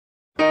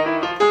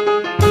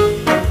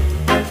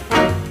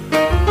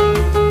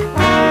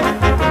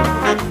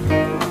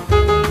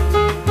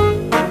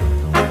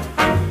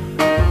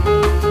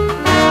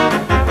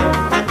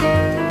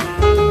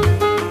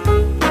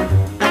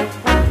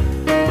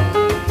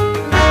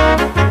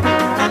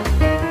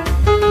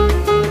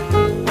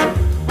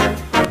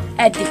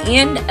At the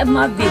end of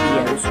my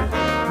videos,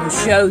 will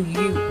show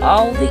you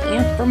all the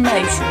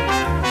information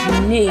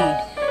you need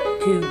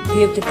to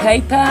give to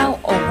PayPal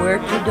or where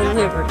to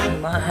deliver to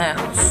my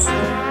house.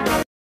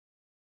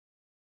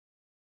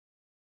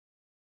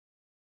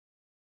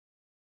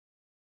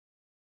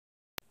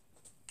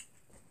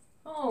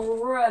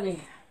 Alrighty.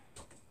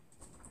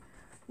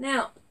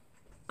 Now,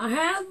 I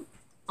have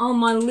on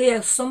my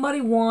list,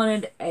 somebody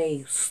wanted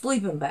a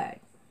sleeping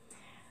bag.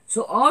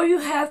 So all you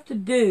have to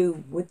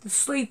do with the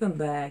sleeping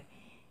bag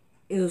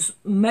is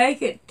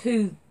make it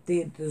to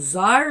the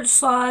desired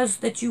size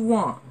that you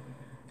want.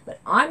 But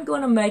I'm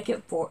going to make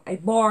it for a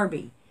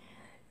Barbie.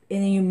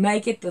 And then you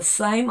make it the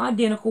same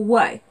identical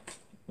way.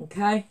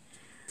 Okay?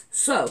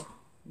 So,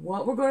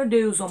 what we're going to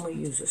do is I'm going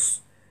to use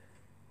this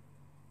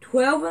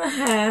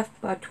 12.5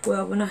 by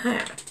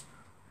 12.5.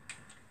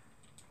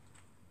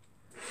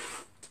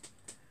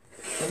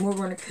 And we're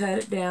going to cut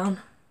it down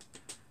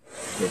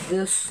to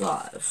this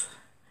size.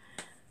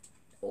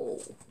 Oh,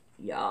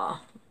 yeah.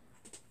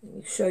 Let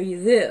me show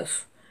you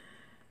this.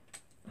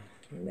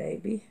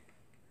 Maybe.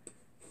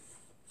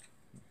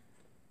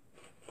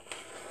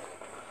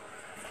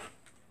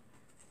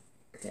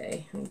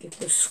 Okay, let me get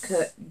this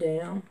cut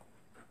down.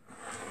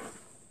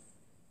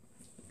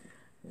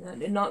 And I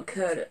did not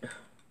cut it.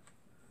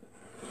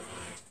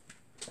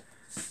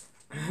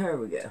 There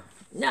we go.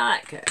 Now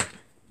I cut it.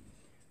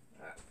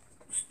 Alright,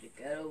 stick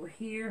that over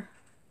here.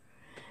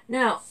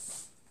 Now,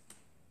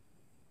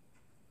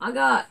 I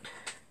got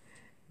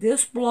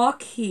this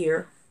block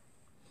here,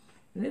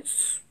 and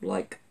it's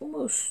like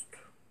almost,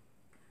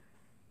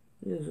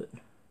 what is it,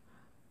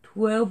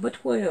 12 by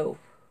 12.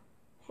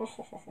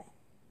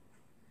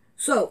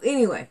 So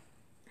anyway,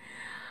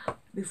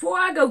 before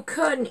I go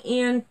cutting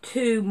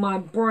into my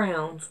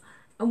browns,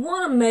 I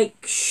want to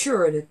make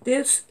sure that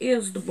this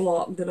is the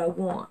block that I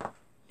want.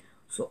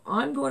 So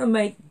I'm going to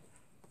make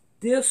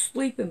this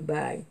sleeping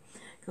bag,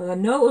 because I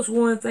know it's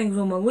one of the things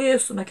on my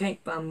list and I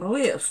can't find my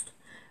list.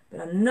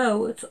 But I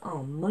know it's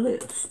on my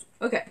list.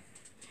 Okay.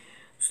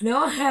 So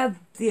now I have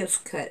this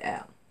cut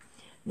out.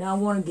 Now I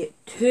want to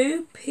get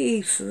 2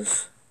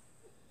 pieces.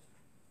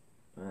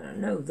 I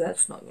know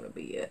that's not going to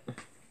be it.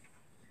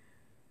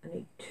 I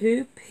need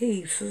 2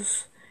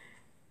 pieces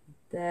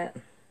that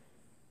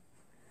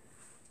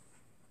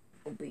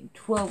will be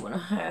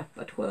 12.5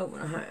 by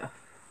 12.5.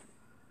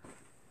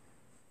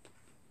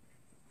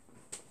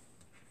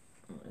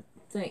 I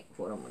think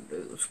what I'm going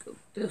to do is go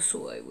this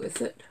way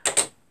with it.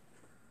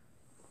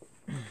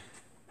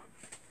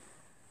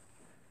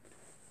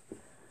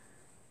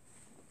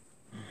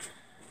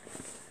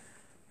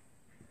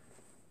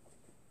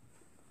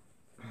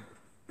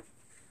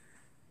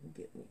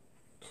 Get me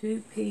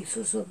 2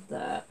 pieces of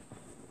that.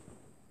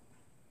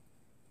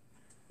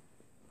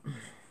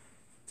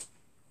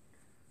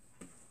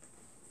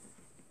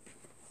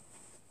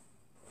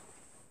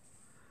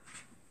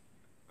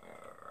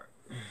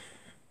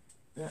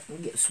 Let me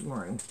get some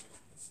room.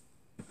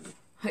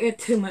 I got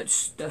too much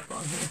stuff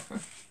on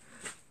here.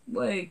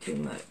 Way too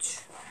much.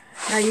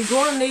 Now you're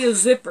going to need a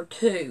zipper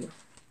too.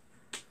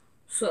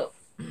 So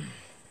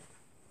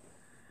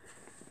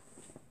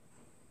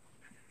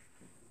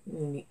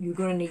you're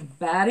going to need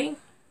batting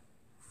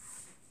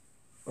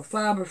or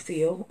fiber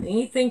fill,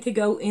 anything to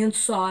go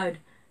inside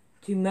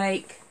to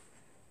make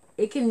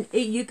it.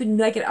 You can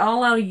make it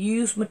all out of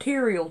used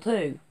material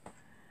too.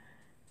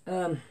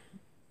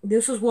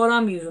 This is what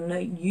I'm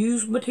using.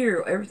 Used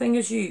material. Everything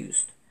is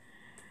used.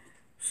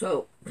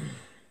 So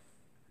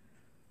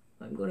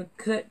I'm going to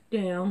cut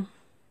down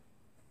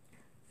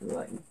so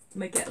I can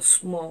make that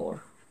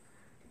smaller.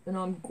 And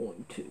I'm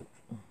going to.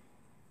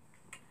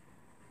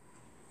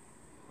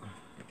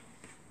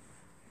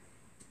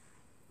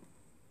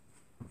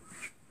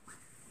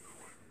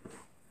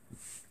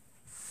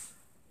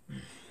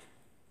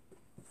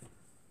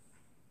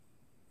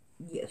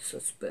 Yes,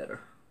 that's better.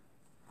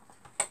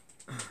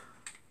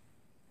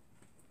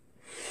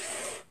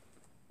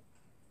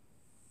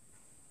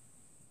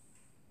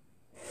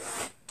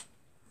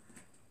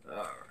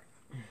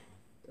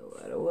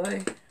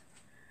 Away.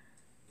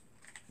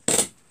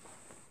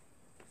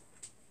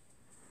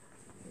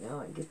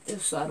 Now I get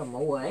this out of my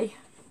way.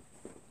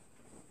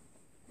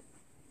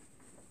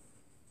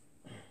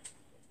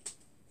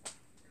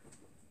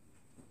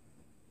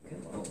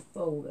 Come on,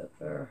 fold up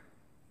there.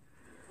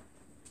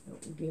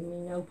 Don't give me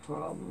no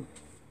problem.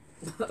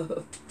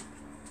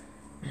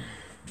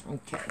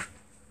 Okay.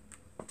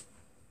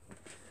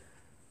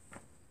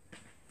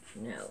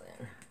 Now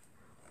then,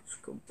 let's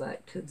go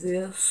back to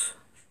this.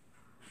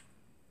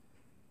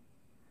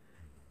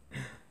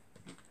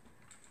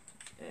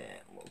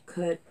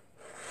 Cut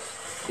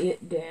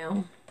it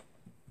down.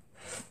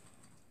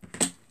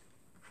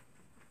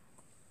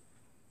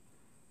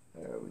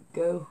 There we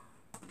go.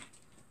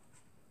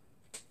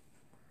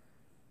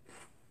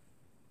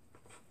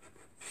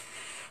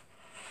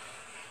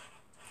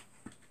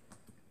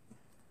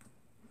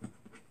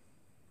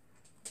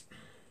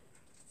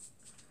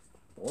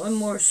 One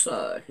more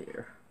side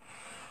here.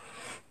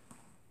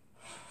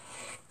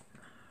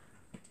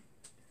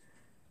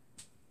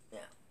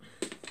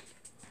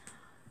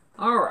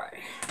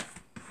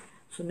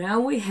 So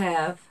now we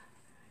have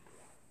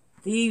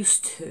these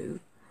two.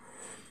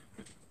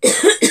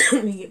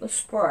 Let me get my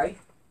spray.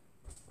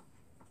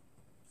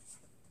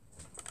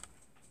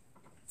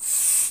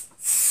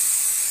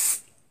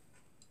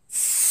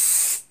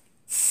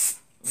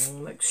 I'll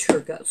make sure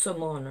I got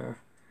some on there.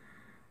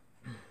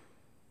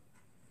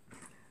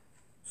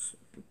 So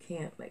if we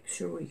can't, make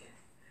sure we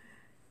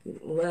get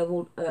it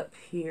leveled up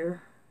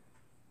here.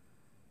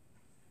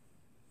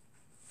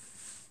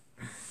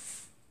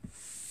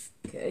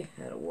 Okay,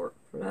 that'll work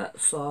for that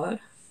side.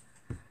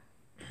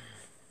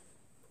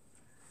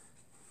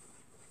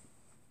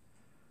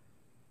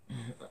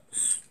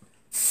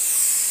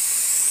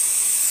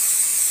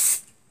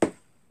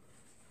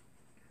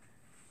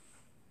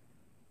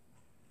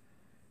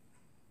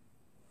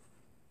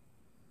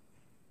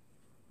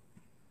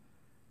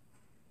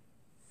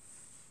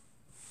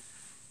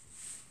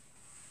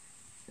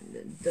 And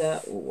then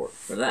that will work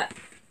for that.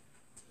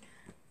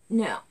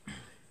 Now,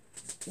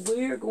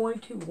 we're going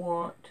to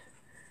want,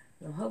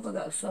 I hope I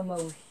got some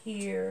over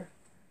here.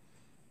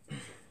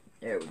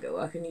 There we go,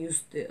 I can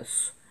use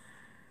this.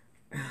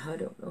 I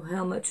don't know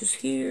how much is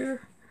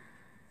here,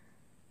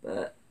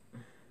 but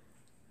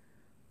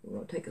we're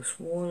going to take us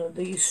one of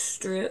these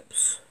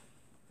strips.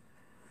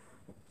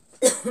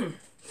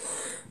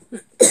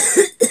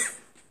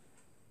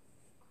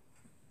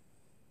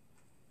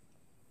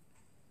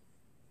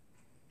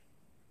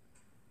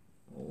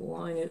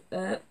 Line it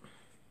up.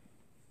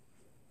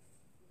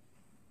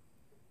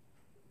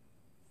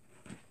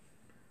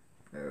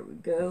 There we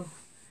go.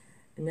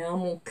 And now I'm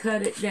going to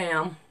cut it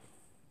down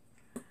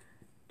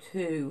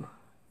to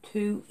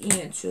 2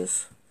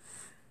 inches.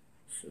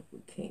 So if we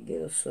can't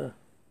get us a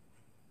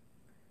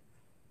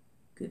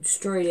good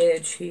straight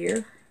edge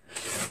here.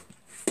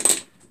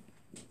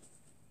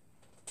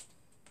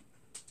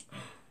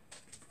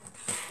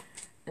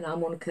 And I'm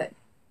going to cut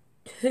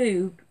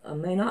 2. I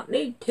may not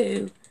need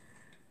 2,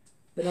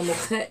 but I'm going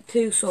to cut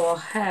 2, so I'll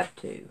have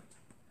 2.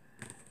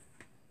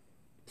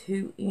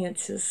 2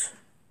 inches.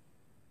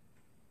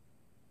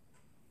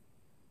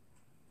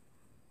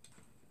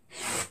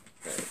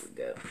 There we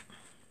go.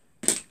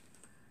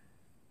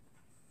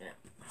 Now,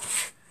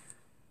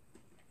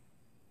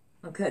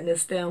 I'm cutting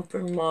this down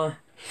from my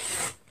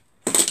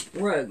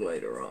rug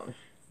later on.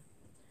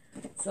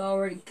 It's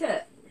already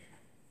cut.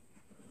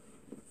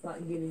 If I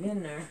can get it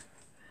in there.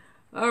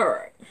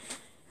 Alright.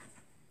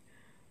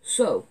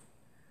 So,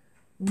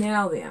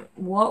 now then,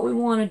 what we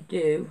want to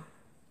do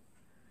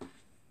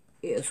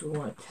is we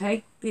want to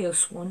take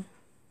this one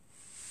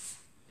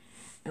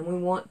and we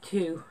want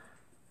to,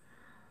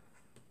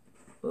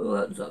 oh,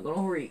 that's not going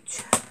to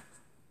reach.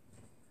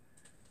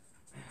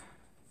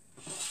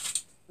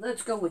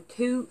 Let's go with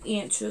 2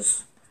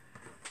 inches.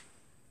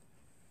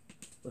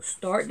 We'll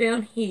start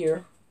down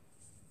here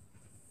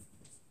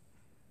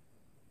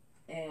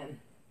and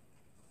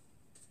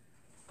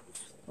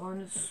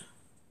find us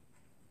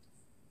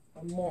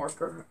a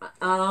marker.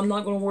 I'm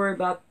not going to worry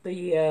about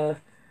the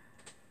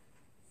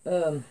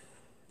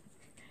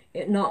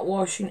it not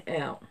washing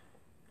out,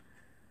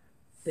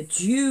 but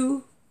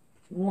you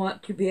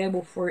want to be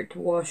able for it to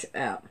wash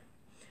out.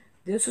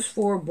 This is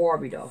for a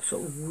Barbie doll,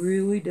 so it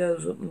really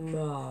doesn't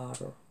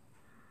matter.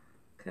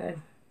 Okay.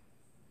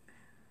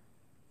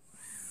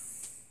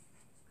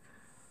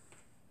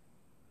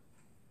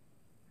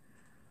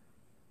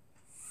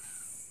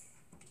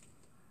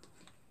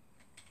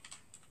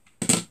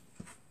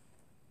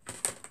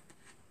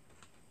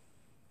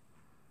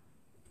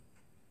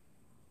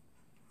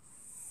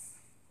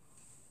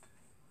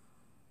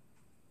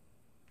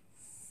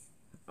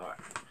 Alright.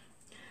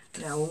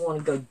 Now we want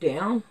to go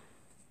down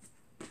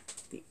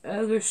the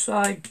other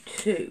side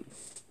too.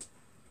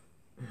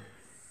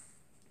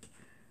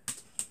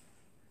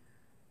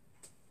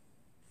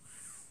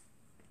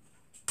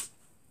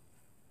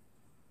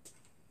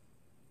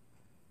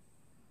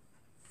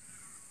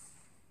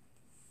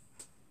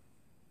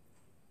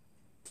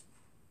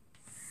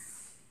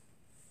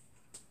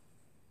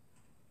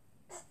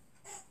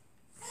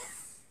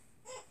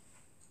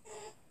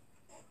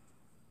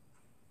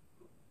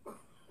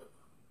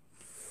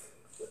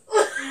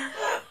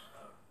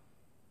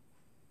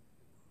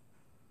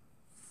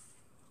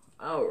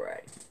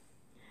 Alright,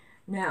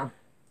 now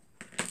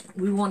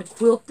we want to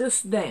quilt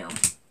this down.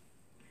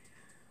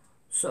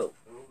 So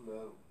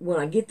when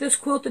I get this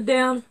quilted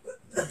down,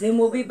 then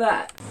we'll be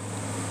back.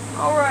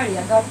 Alrighty,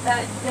 I got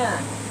that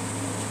done.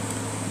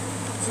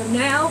 So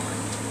now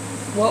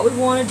what we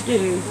want to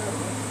do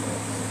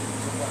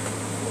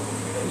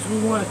is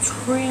we want to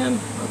trim.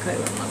 Okay,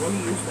 I'm not going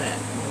to use that.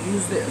 I'm going to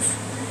use this.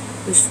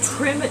 Just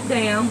trim it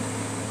down.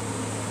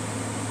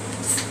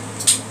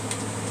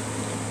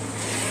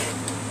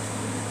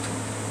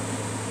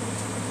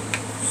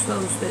 So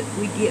that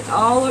we get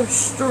all our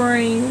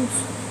strings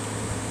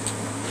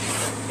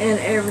and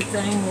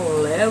everything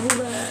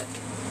leveled up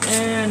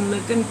and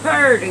looking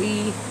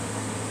pretty.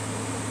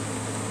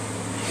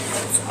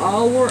 That's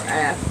all we're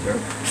after.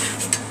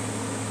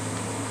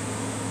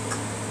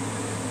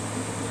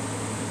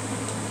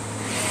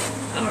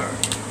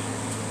 Alright.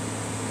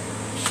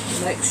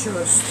 Make sure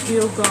I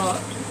still got.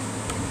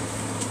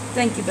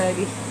 Thank you,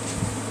 baby.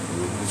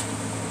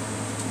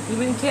 You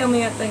wouldn't tell me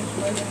that thing's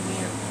moving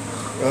again.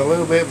 A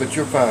little bit, but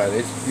you're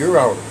fine. You're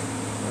on it.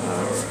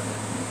 Alright.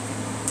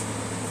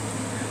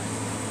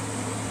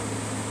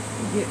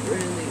 Get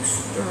rid of these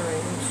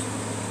strings.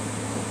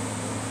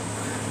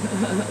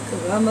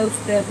 Because I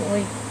most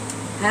definitely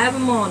have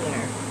them on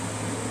there.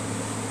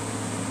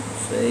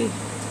 See?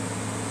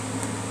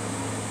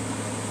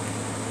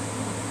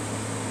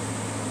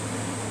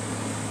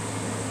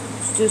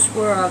 It's just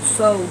where I've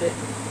sold it.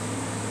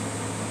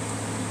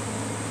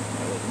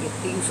 Get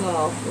these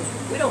off,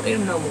 because we don't need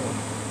them no more.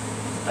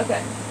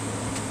 Okay.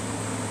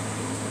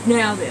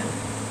 Now then.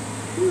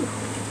 Whew.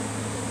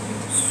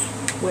 I'm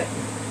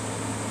sweating.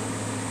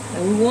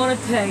 And we want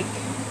to take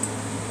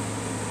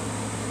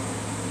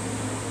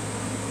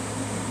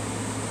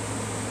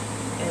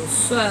and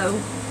sew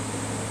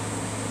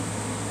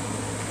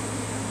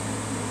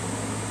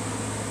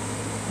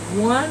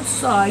one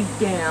side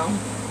down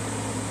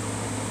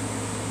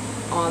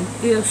on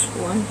this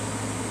one,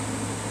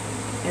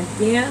 and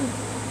then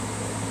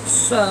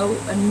sew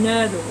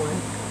another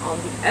one on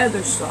the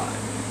other side.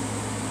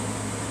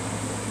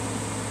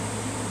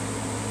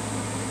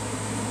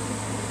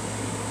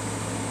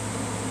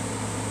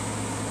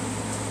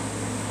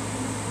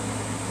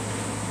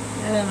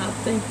 And I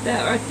think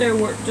that right there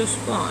worked just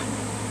fine.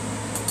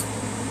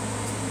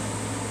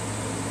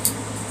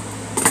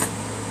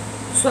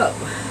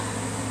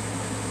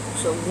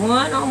 So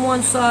one on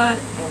one side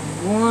and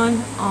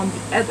one on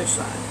the other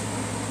side.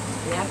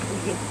 And after we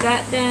get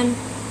that done,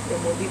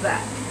 then we'll be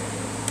back.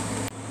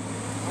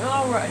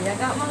 Alrighty, I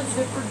got my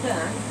zipper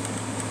done.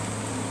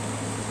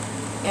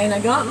 And I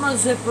got my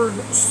zipper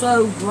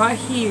sewed right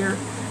here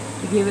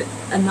to give it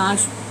a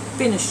nice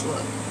finished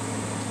look.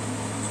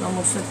 So I'm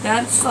going to set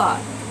that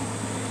aside.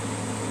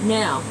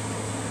 Now,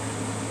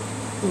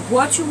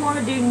 what you want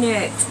to do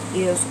next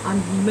is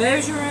I'm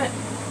measuring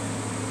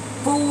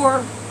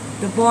for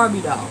the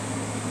Barbie doll.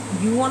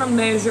 You want to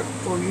measure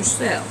for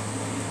yourself.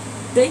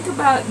 Think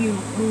about you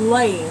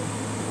laying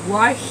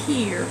right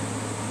here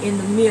in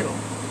the middle.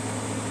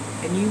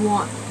 And you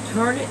want to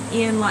turn it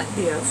in like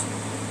this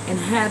and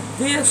have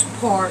this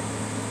part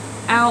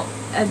out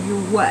of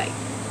your way.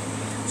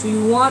 So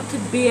you want to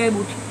be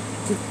able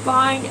to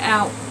find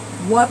out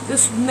what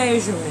this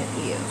measurement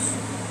is.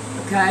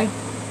 Okay?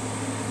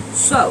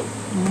 So,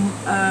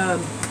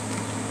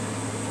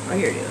 right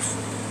here it is.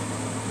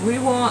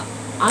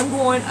 I'm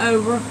going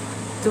over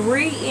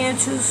 3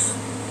 inches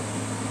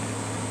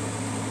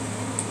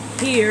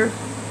here,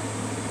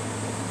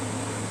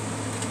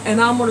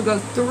 and I'm going to go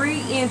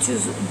 3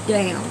 inches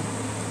down,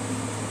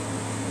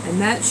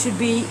 and that should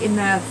be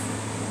enough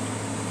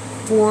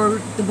for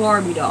the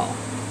Barbie doll.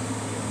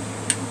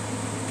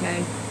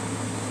 Okay,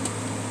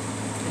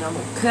 and I'm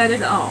going to cut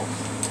it off.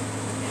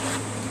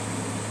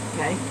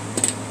 Okay,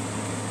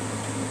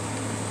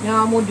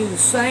 now I'm going to do the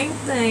same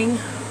thing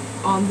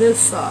on this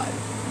side.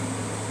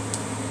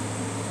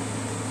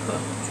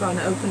 Trying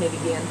to open it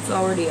again. It's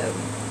already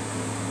open.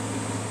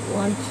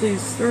 1, 2,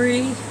 3.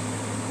 And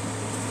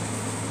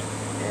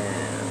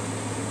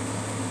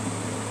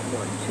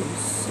 1, 2,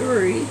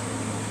 3.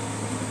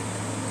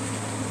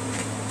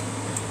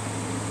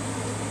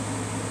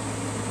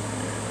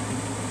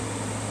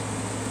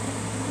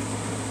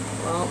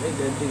 Well, I don't need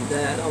to do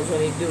that. All I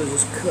need to do is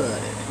just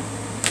cut it.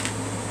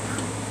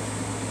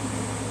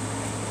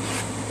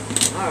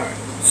 Alright,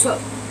 so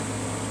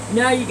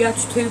now you got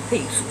your 2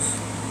 pieces.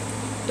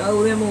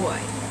 Throw them away.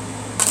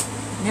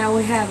 Now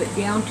we have it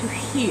down to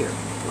here,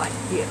 like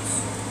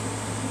this.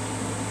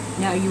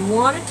 Now you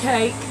want to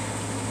take,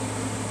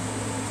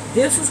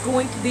 this is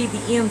going to be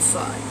the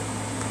inside.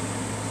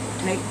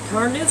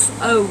 Turn this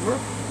over.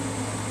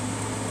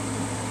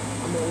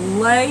 I'm going to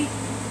lay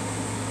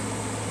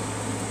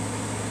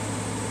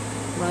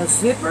my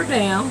zipper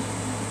down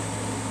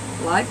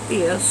like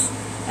this,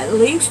 at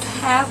least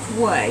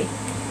halfway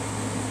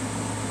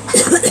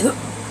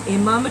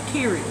in my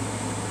material.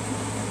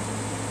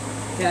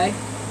 Okay?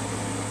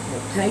 I'm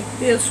going to take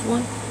this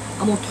one,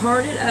 I'm going to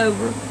turn it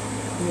over,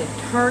 and then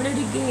turn it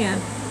again,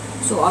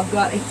 so I've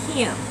got a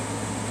hem.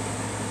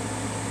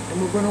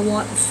 And we're going to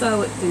want to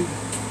sew it through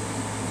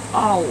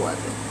all of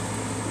it.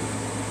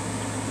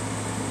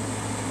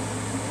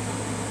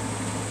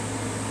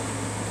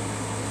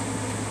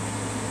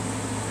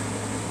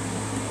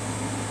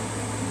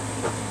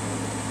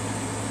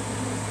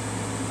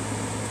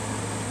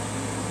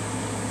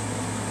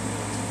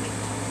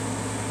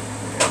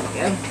 There we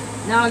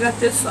go. Now I got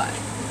this side.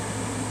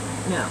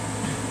 Now,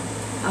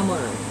 I'm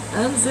going to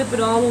unzip it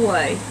all the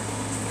way.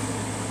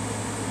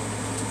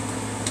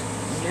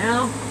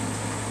 Now,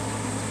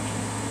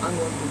 I'm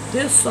going to do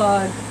this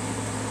side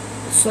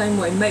the same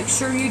way. Make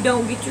sure you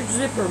don't get your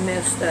zipper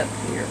messed up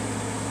here.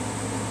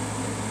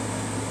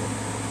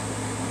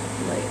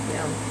 Lay it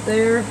down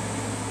there.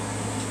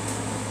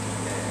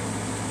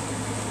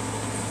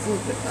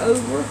 Flip it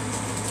over.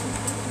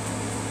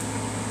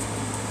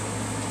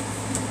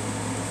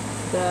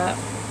 That.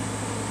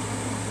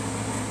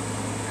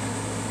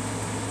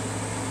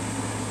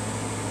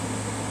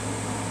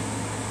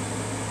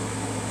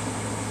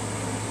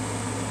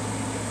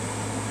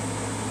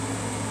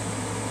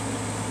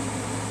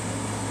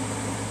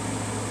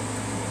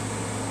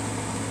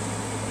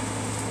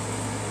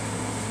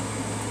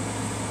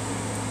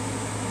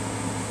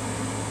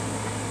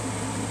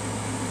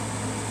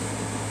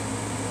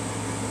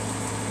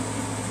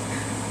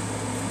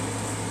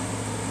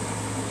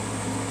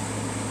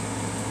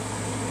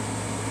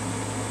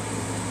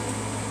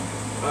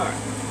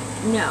 Alright.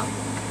 Now,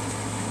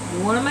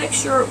 you want to make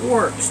sure it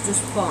works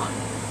just fine.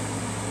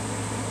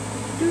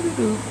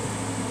 Doo-doo-doo.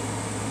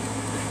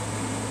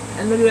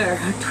 And look there,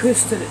 I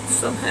twisted it.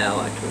 Somehow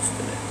I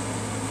twisted it.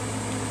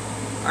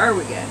 There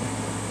we go.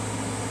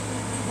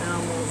 Now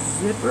I'm going to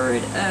zipper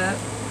it up.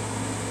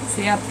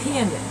 See, I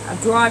pinned it. I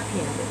dry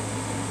pinned it.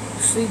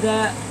 See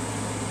that?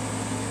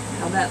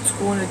 How that's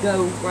going to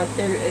go right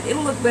there.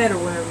 It'll look better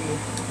whenever you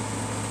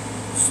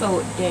sew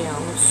it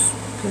down. Let's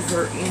put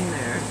her in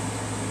there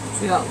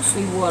so y'all can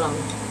see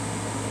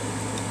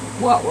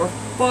what we're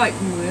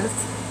fighting with.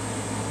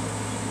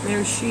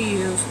 There she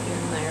is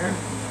in there.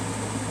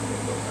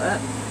 Go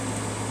up.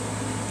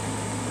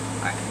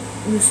 Alright,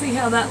 you see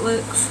how that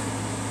looks?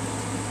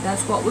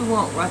 That's what we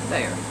want right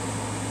there.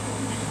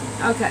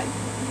 Okay.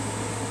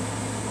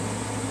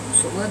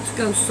 So let's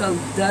go sew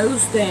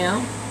those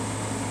down.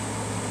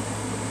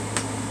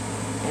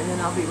 And then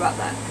I'll be right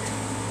back.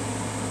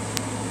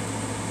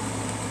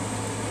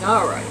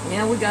 Alright,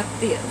 now we got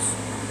this.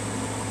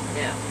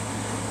 Now,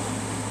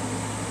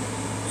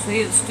 see,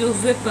 it still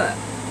zip up.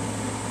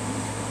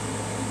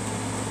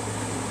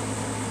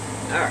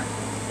 Alright,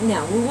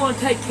 now we want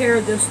to take care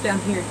of this down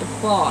here at the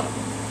bottom.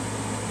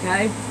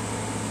 Okay?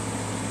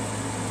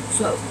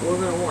 So, we're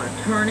going to want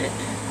to turn it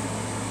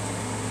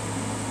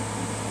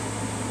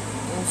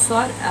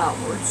inside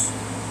outwards.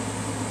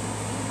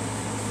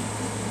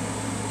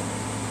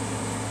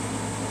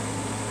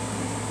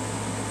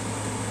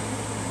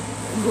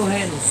 Go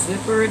ahead and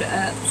zipper it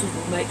up so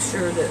we'll make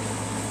sure that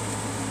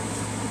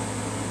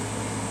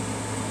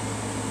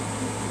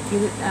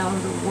get it out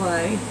of the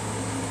way.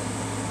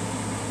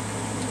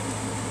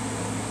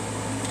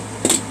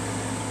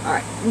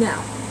 Alright,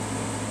 now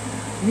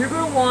you're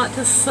going to want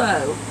to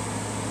sew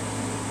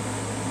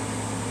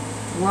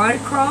right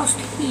across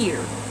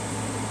here,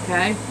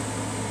 okay?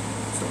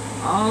 So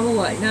all the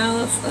way. Now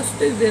let's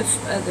do this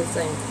other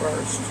thing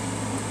first.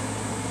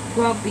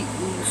 Probably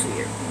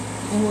easier.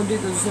 And we'll do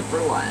the zipper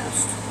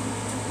last.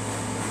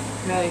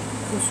 Okay,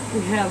 because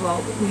we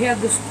have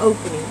this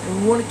opening,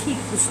 and we want to keep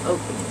this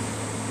opening.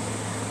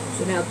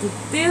 So now to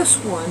this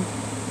one,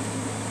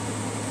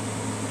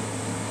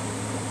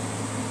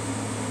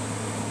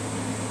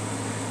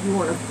 you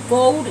want to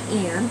fold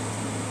in.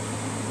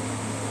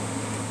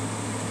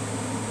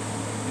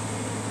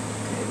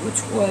 Okay,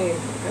 which way?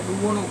 Okay, we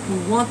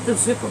want the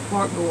zipper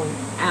part going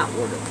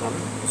outward, if I'm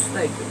not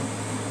mistaken.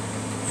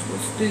 So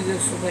let's do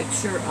this to make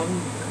sure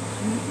I'm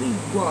completely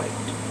right.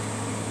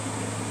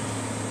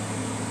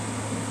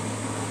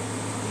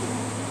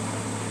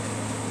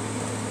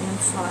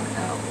 Inside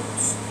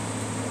outwards.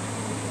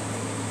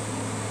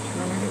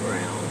 Turn it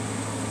around.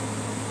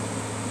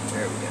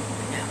 There we go.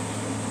 Now,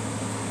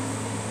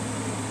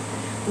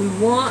 we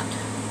want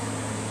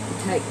to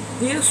take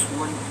this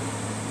one,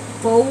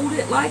 fold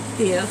it like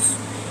this,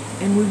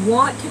 and we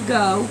want to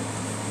go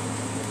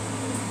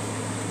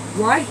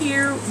right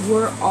here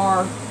where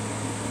our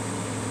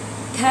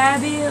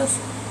tab is,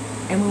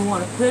 and we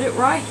want to put it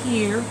right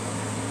here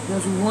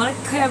because we want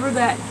to cover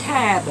that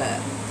tab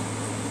up.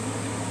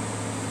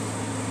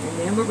 And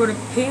then we're going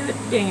to pin it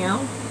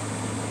down.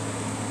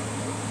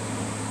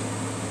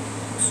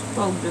 Let's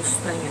fold this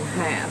thing in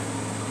half.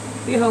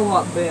 Be a whole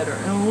lot better,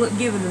 and we'll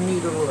give it a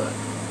neater look.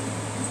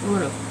 So we're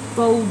going to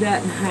fold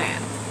that in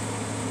half.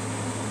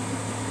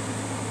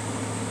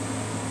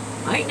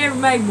 I ain't never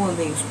made one of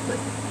these, but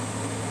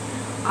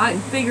I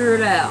can figure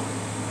it out.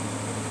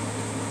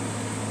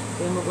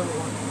 Then we're going to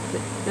want to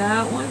put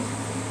that one.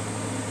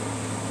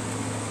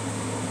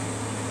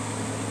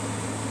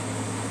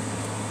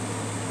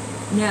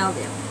 Now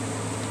then,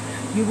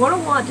 you're going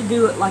to want to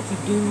do it like you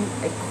do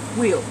a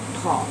quilt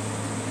top.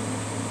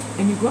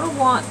 And you're going to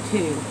want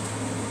to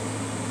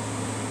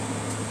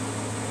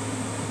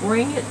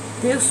bring it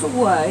this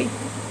way,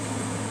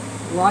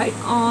 right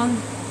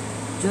on,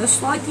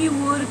 just like you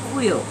would a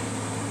quilt.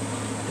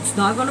 It's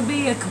not going to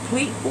be a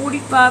complete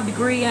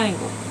 45-degree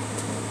angle.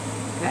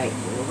 Okay,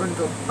 we're going to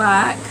go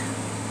back.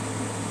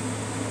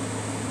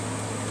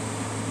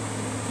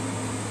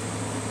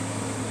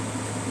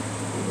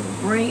 We're going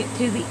to bring it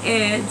to the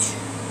edge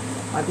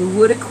like we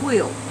would a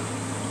quilt.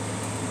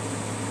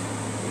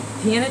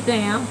 Pin it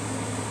down.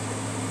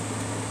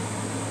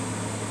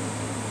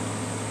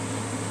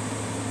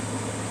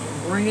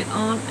 Bring it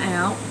on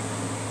out.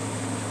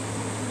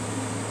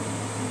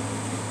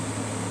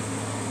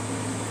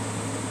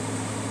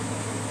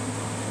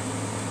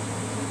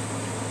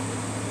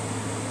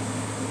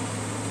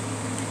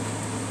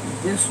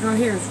 This right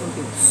here is going to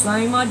be the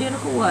same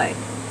identical way,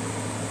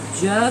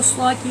 just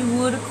like you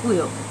would a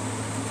quilt.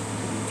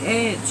 The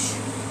edge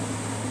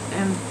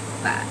and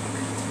back.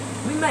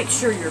 Let me make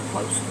sure you're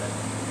close to it,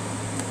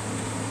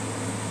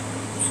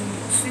 so you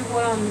can see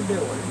what I'm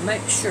doing.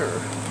 Make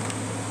sure.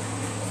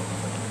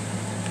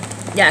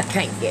 Yeah, I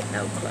can't get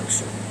no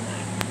closer.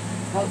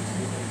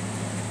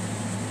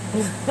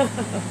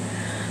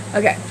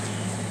 Okay.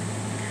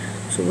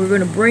 So we're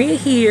going to bring it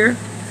here.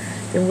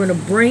 Then we're going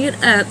to bring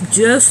it up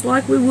just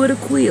like we would a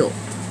quilt.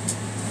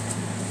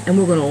 And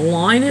we're going to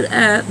line it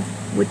up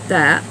with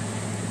that.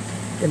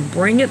 then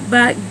bring it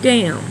back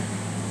down.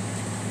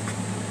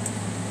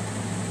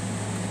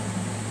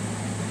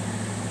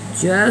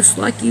 Just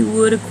like you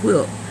would a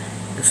quilt.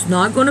 It's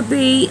not going to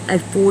be a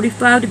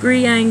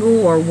 45-degree angle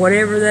or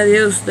whatever that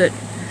is that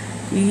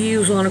you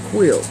use on a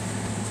quilt.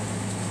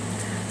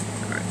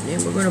 Alright,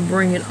 then we're going to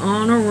bring it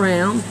on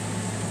around.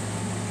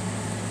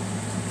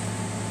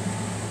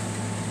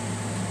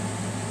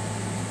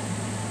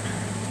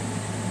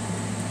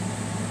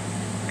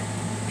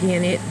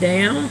 Pin it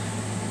down.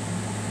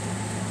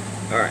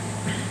 Alright.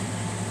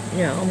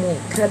 Now I'm going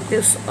to cut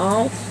this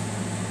off.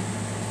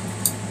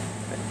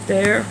 Right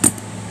there.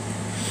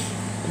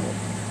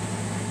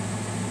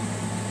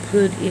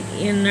 Put it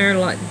in there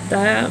like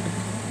that.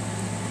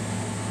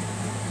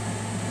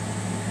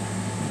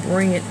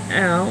 Bring it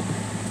out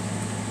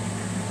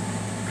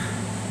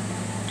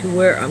to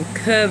where I'm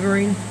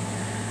covering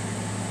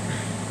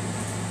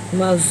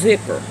my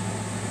zipper.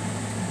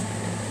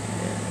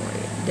 And lay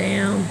it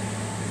down.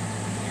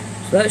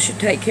 So that should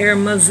take care of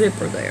my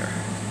zipper there.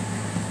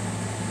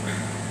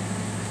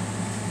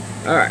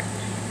 Alright.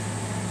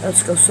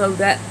 Let's go sew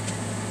that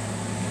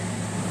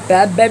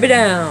bad baby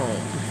down.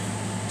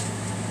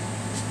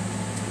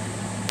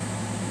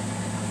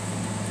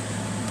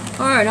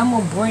 Alright, I'm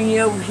going to bring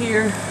you over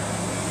here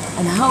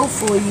and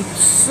hopefully you can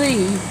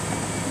see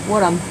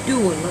what I'm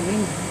doing. Let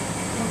me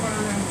come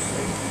around and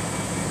see.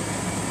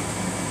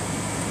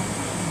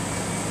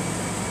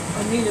 I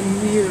need a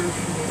mirror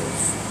for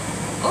this.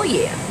 Oh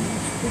yeah.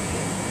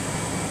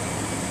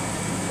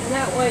 And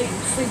that way you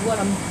can see what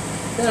I'm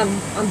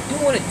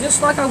doing it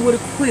just like I would a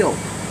quilt.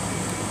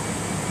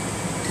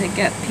 Take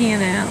that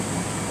pin out.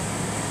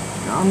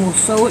 Now I'm going to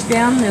sew it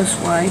down this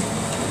way.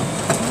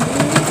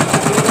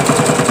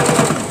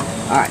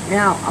 Alright,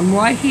 now I'm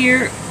right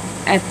here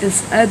at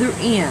this other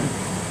end.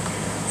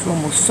 So I'm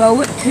going to sew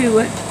it to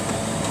it.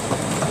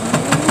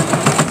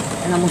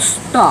 And I'm going to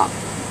stop.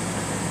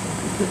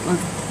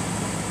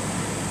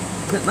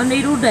 Put my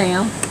needle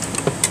down.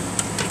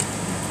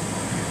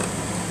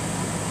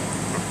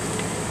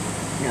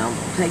 Now I'm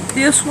going to take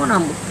this one,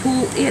 I'm going to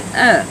pull it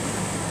up.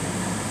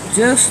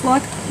 Just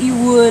like you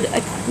would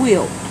a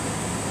quilt.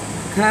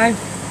 Okay?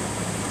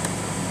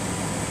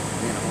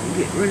 Then I'm going to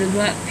get rid of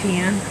that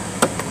pin.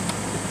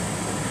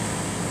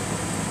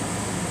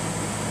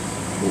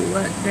 Pull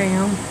that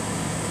down.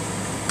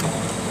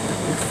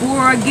 Before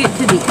I get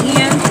to the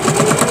end,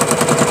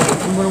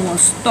 I'm going to want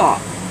to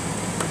stop.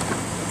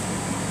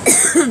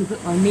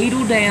 Put my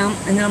needle down,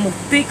 and then I'm going to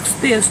fix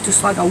this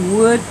just like I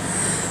would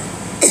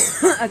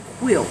a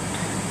quilt.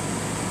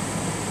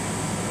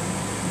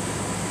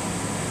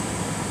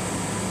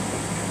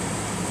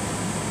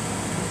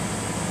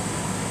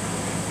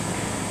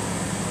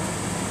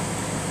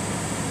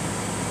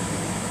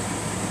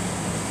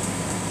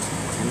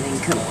 And then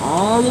come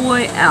all the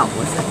way out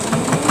with it.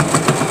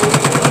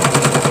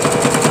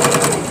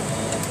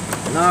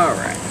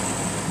 Alright.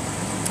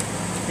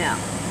 Now,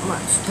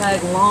 let's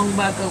tag along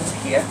back over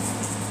here.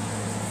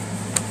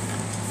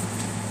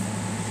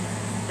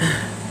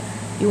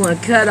 You want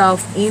to cut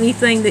off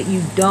anything that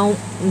you don't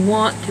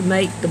want to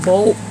make the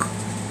bulk.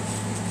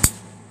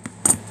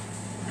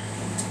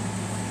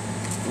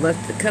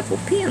 Left a couple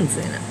pins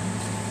in it.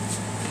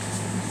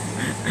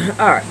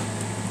 Alright.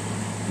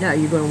 Now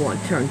you're going to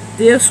want to turn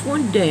this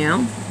one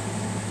down.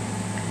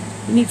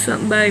 You need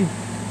something, babe?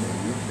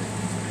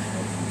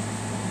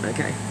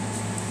 Okay.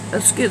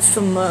 Let's get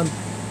some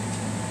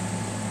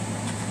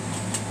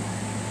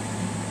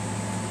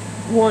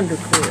Wonder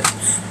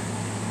Clips.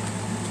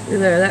 Look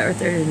there, that right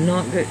there is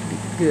not good.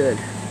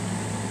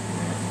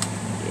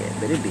 Yeah,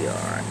 but it'll be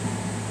alright.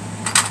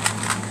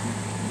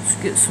 Let's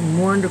get some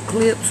Wonder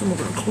Clips, and we're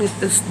going to clip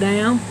this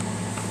down.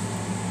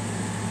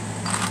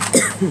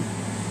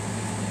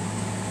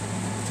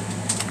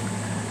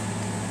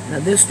 Now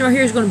this right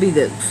here is going to be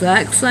the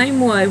exact same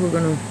way. We're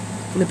going to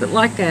flip it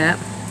like that,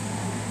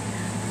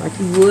 like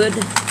you would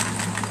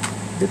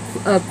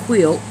the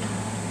quilt.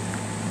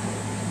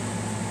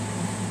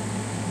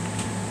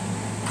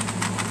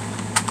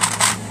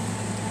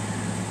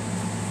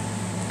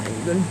 And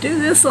you're going to do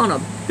this on a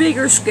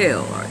bigger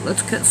scale. All right,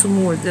 let's cut some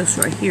more of this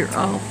right here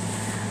off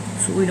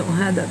so we don't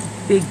have that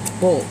big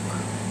bulk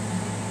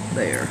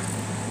there.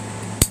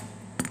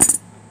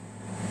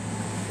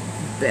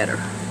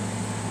 Better.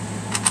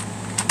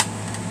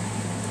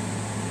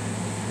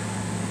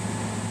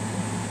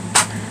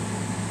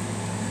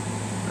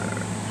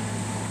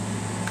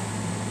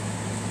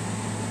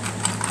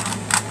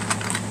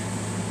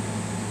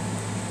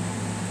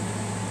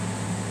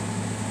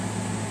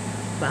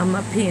 Find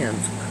my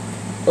pins.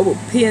 I will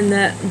pin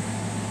that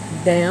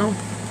down,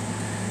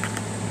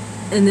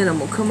 and then I'm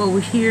going to come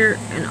over here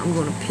and I'm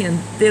going to pin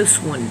this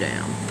one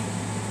down.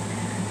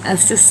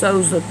 That's just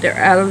so that they're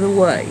out of the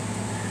way.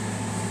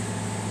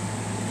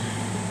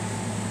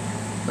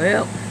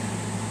 Well,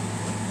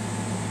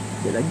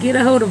 did I get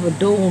a hold of a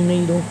dull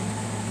needle?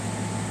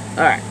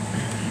 Alright,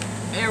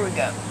 there we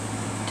go.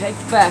 Take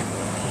it back.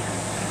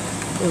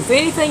 If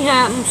anything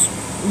happens,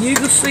 you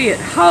can see it,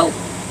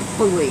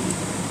 hopefully.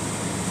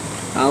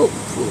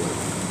 Hopefully.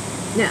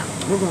 Now,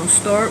 we're going to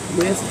start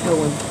with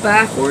going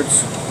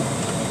backwards.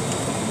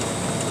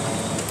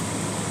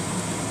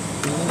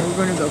 And then we're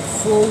going to go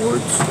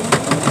forwards.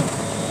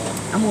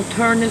 I'm going to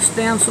turn this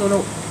down so I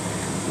don't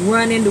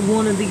run into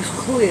one of these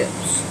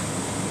clips.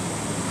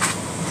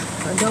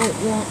 I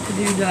don't want to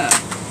do that.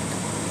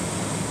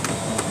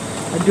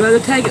 I'd rather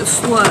take it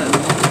slow.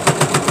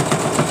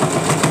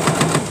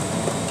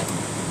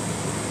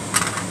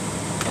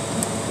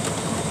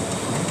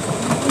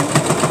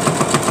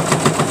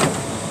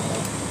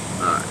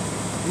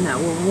 Now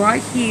we're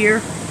right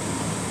here.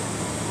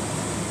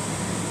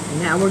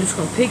 Now we're just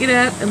going to pick it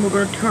up and we're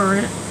going to turn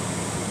it.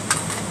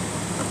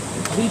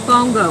 And keep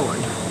on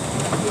going.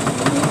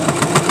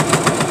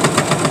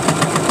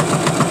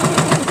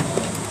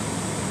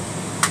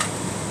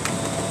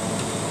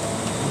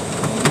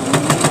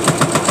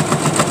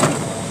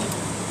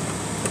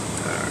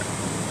 Alright.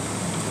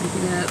 Pick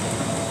it up.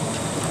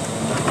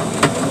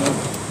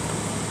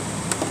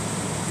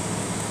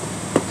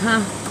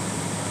 Huh?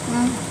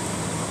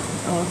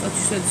 Oh, I thought you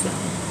said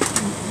something.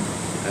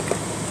 Okay,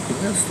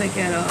 let's take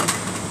that off.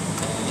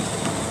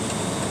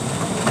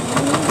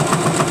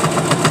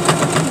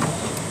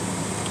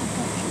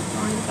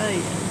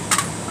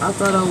 I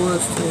thought I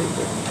was too,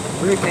 but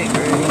Rick ain't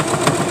ready.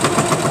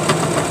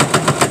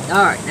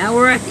 Alright, now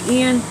we're at the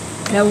end.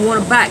 Now we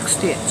want a back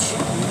stitch.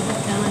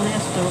 John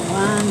has to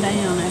wind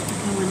down after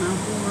coming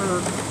off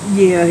work.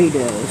 Yeah, he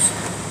does.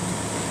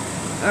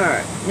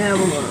 Alright, now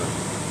we're gonna...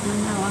 I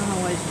know I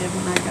always did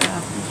when I got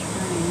off the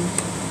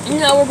screen.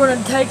 Now we're going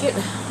to take it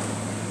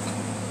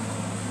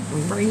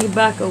and bring you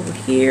back over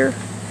here.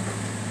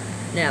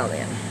 Now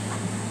then,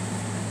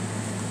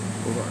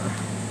 we're going to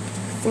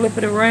flip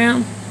it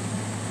around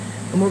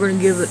and we're going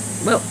to give it,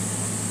 well,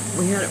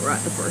 we had it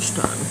right the first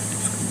time.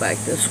 Let's go back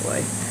this way.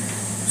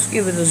 Let's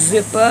give it a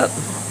zip up.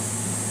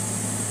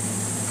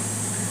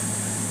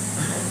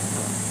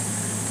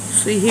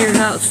 See here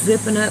how it's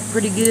zipping up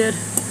pretty good?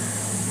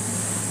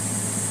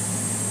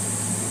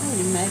 Oh,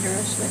 you made her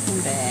a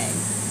sleeping bag.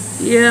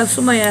 Yeah,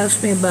 somebody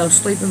asked me about a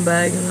sleeping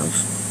bag, and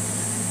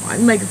I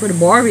can make it for the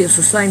Barbie. It's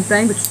the same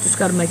thing, but you just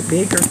got to make it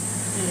bigger.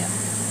 Yeah.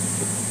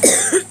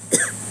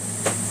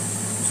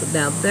 So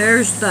now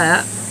there's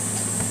that.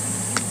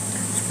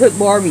 Let's put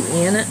Barbie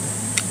in it.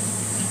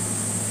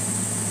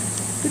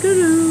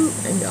 Doo-doo-doo.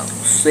 And y'all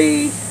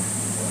see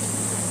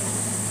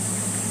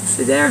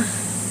there?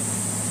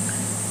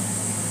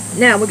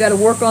 Now we got to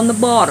work on the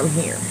bottom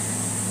here.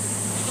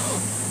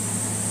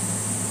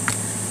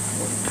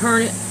 We'll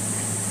turn it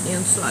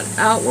inside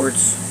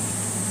outwards,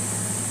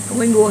 and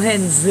we can go ahead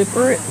and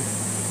zipper it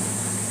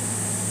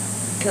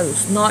because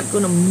it's not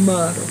going to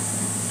muddle.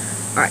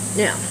 Alright,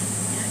 now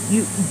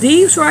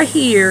these right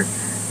here,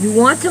 you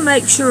want to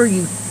make sure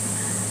you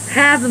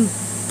have them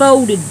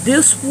folded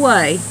this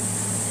way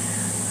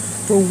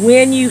for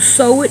when you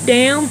sew it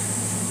down,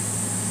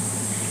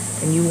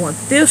 and you want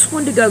this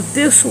one to go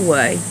this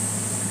way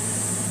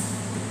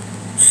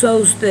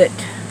so that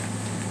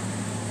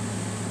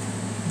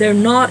they're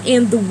not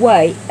in the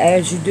way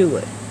as you do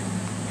it.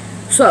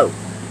 So,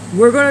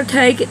 we're going to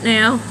take it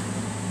now.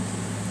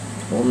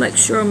 We'll make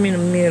sure I'm in the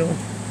middle.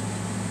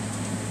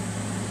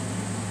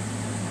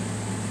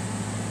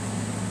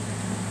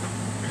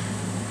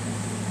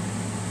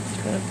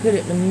 Kind of put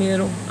it in the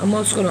middle. I'm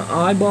just going to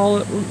eyeball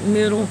it in the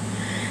middle.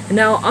 And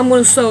now I'm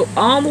going to sew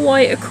all the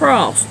way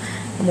across.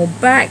 I'm going to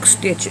back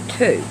stitch it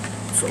too.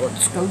 So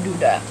let's go do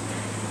that.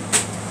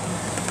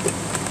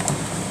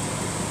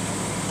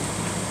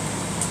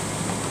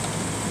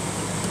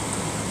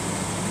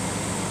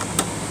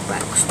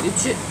 Back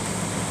stitch it.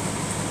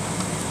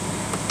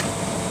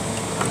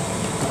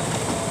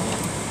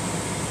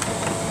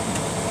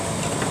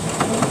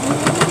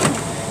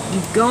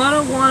 You're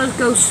gonna want to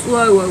go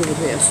slow over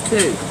this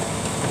too.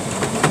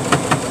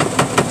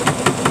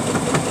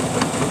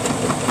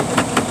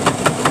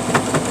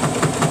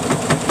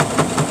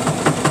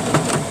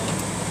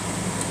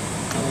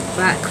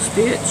 Back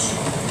stitch.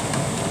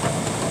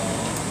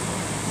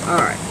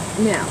 Alright,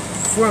 now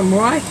from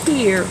right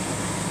here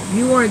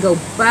you want to go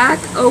back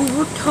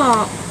over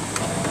top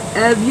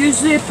of your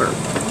zipper.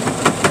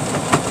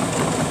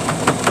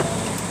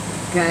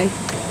 Okay?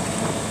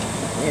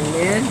 And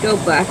then go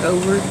back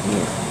over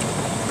here.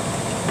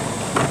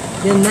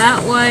 Then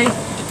that way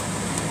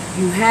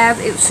you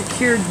have it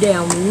secured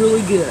down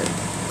really good.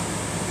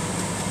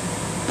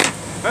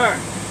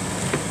 Alright.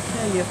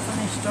 Tell you a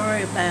funny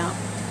story about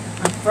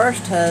my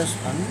first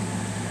husband.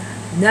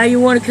 Now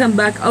you want to come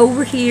back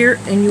over here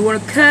and you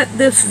want to cut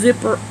this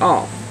zipper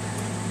off.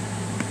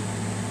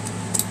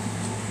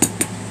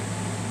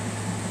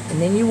 And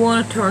then you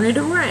want to turn it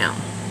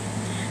around.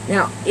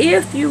 Now,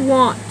 if you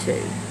want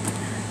to,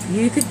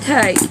 you could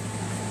take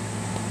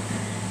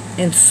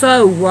and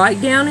sew right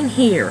down in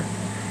here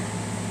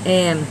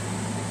and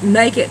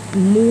make it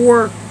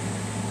more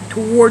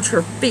towards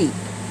her feet.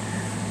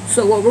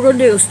 So what we're going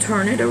to do is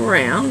turn it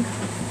around.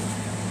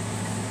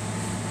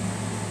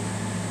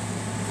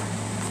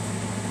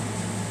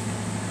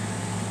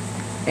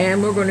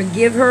 And we're going to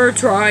give her a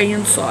try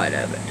inside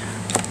of it.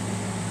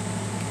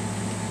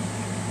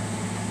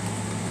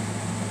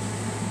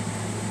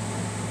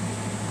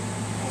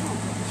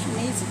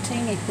 needs a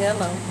teeny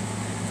pillow.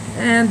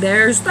 And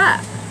there's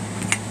that.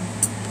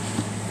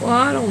 Well,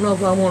 I don't know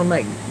if I want to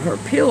make her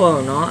pillow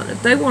or not.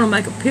 If they want to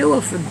make a pillow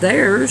for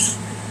theirs,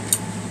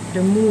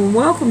 they're more than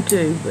welcome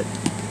to, but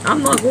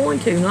I'm not going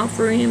to, not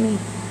for Emmy.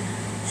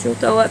 She'll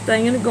throw that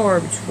thing in the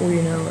garbage before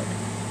you know it.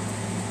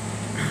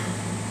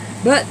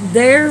 But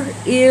there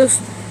is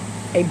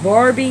a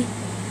Barbie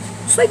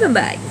sleeping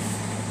bag.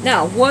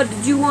 Now, what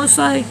did you want to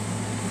say?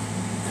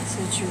 I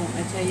said, you want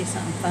me to tell you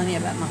something funny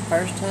about my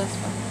first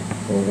husband?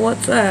 Well,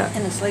 what's that?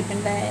 In a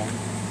sleeping bag.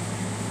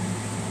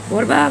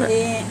 What about it?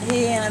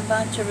 He and a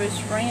bunch of his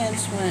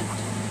friends went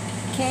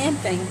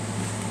camping,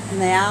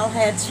 and they all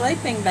had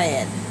sleeping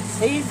bags.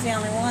 He's the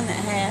only one that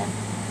had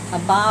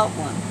a bought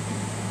one.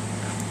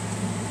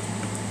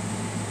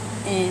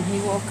 And he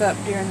woke up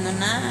during the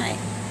night,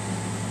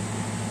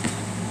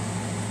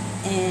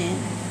 and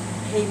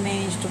he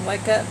managed to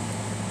wake up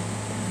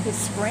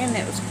his friend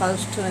that was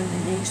close to him,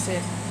 and he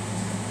said,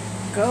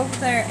 go over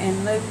there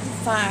and move the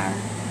fire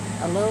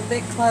a little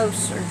bit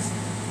closer,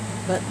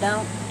 but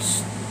don't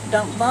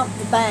bump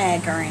the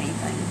bag or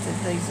anything. He said,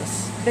 there's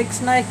a big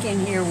snake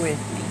in here with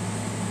me.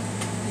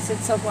 He said,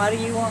 so why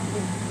do you want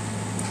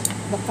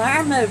the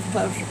fire moved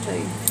closer to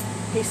you?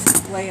 He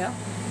said, well,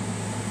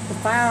 the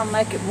fire will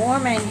make it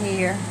warm in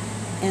here,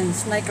 and the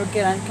snake will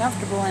get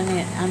uncomfortable in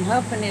it. I'm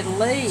hoping it'll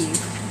leave.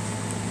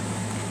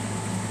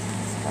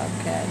 I said,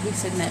 okay. He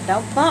said, now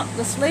don't bump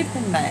the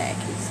sleeping bag.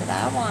 He said,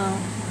 I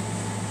won't.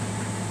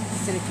 He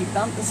said, if you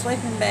bump the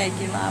sleeping bag,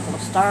 you're liable to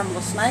startle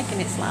a snake,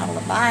 and it's liable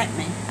to bite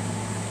me.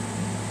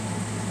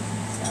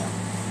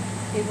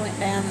 He went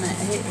down,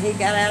 he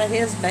got out of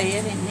his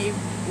bed, and he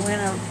went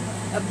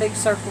a big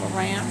circle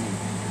around, and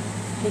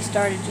he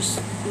started just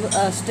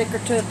a stick or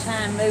two at a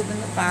time moving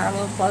the fire a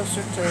little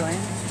closer to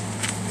him.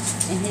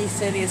 And he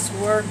said it's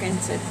working,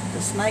 said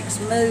the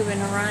snake's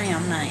moving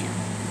around now.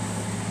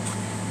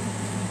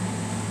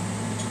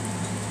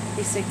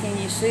 He said, can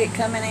you see it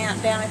coming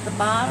out down at the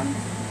bottom?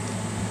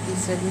 He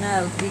said,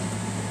 no.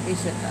 He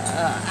said,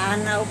 I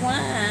know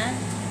why.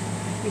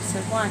 He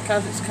said, why?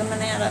 Because it's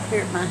coming out up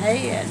here at my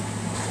head.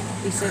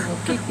 He said, well,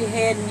 keep your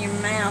head and your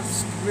mouth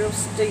real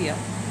still.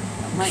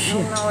 Don't make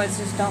no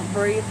noises, don't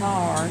breathe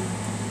hard.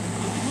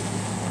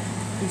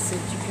 He said,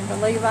 you can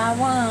believe I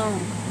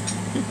won't.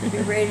 Be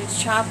ready to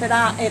chop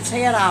its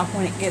head off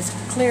when it gets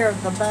clear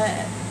of the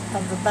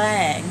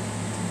bag.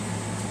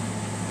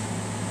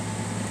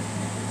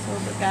 So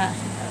the guy,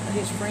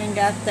 his friend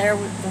got there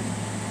with the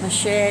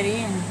machete,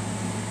 and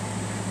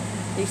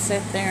he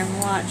sat there and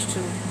watched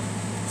till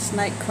the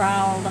snake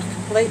crawled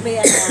completely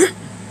out.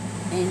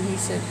 And he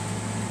said,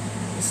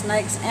 the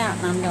snake's out,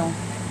 and I'm going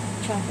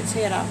to chop its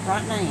head off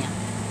right now.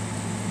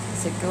 I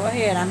said, go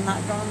ahead, I'm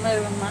not going to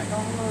move, I'm not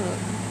going to look.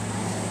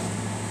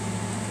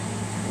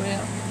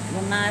 Well,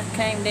 the knife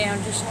came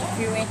down just a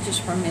few inches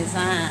from his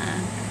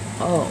eye.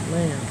 Oh,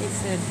 man. He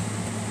said,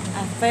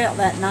 I felt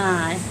that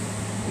knife.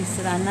 He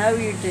said, I know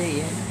you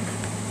did.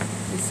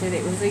 He said,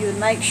 it was either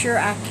make sure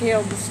I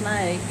killed the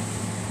snake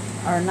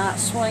or not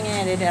swing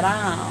at it at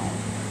all.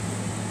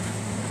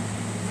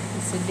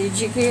 He said, did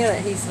you kill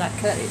it? He said, I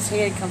cut its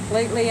head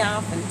completely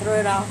off and threw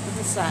it off to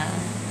the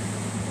side.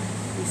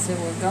 He said,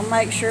 well, go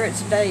make sure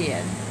it's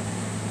dead.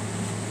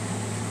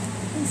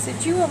 He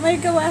said, you want me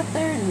to go out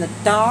there in the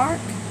dark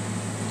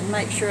to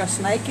make sure a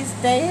snake is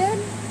dead?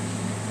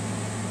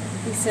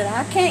 He said,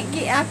 I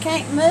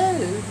can't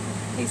move.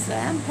 He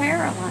said, I'm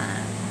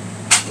paralyzed.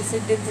 He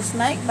said, did the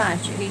snake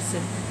bite you? He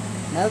said,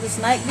 no, the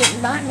snake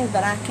didn't bite me,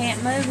 but I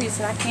can't move. He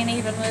said, I can't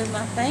even move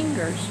my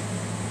fingers.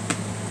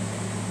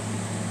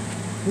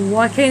 Well,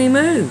 why can't he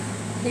move?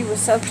 He was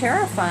so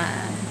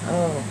terrified.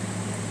 Oh,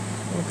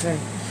 okay.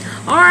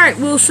 All right,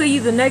 we'll see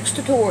you the next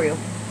tutorial.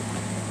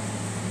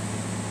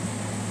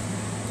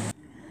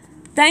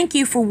 Thank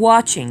you for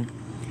watching.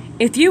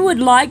 If you would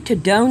like to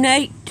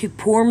donate to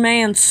Poor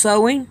Man's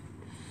Sewing,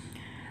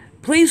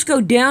 please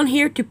go down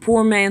here to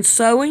Poor Man's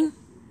Sewing,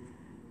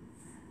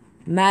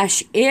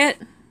 mash it,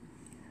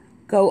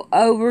 go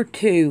over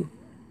to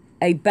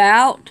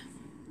About,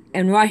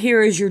 and right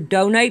here is your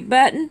donate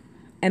button,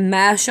 and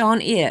mash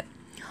on it.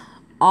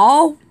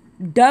 All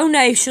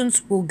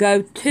donations will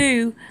go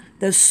to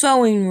the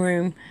sewing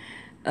room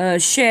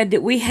shed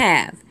that we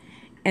have,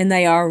 and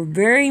they are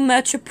very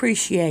much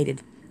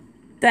appreciated.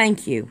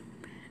 Thank you.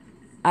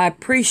 I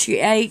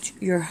appreciate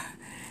your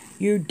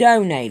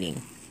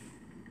donating.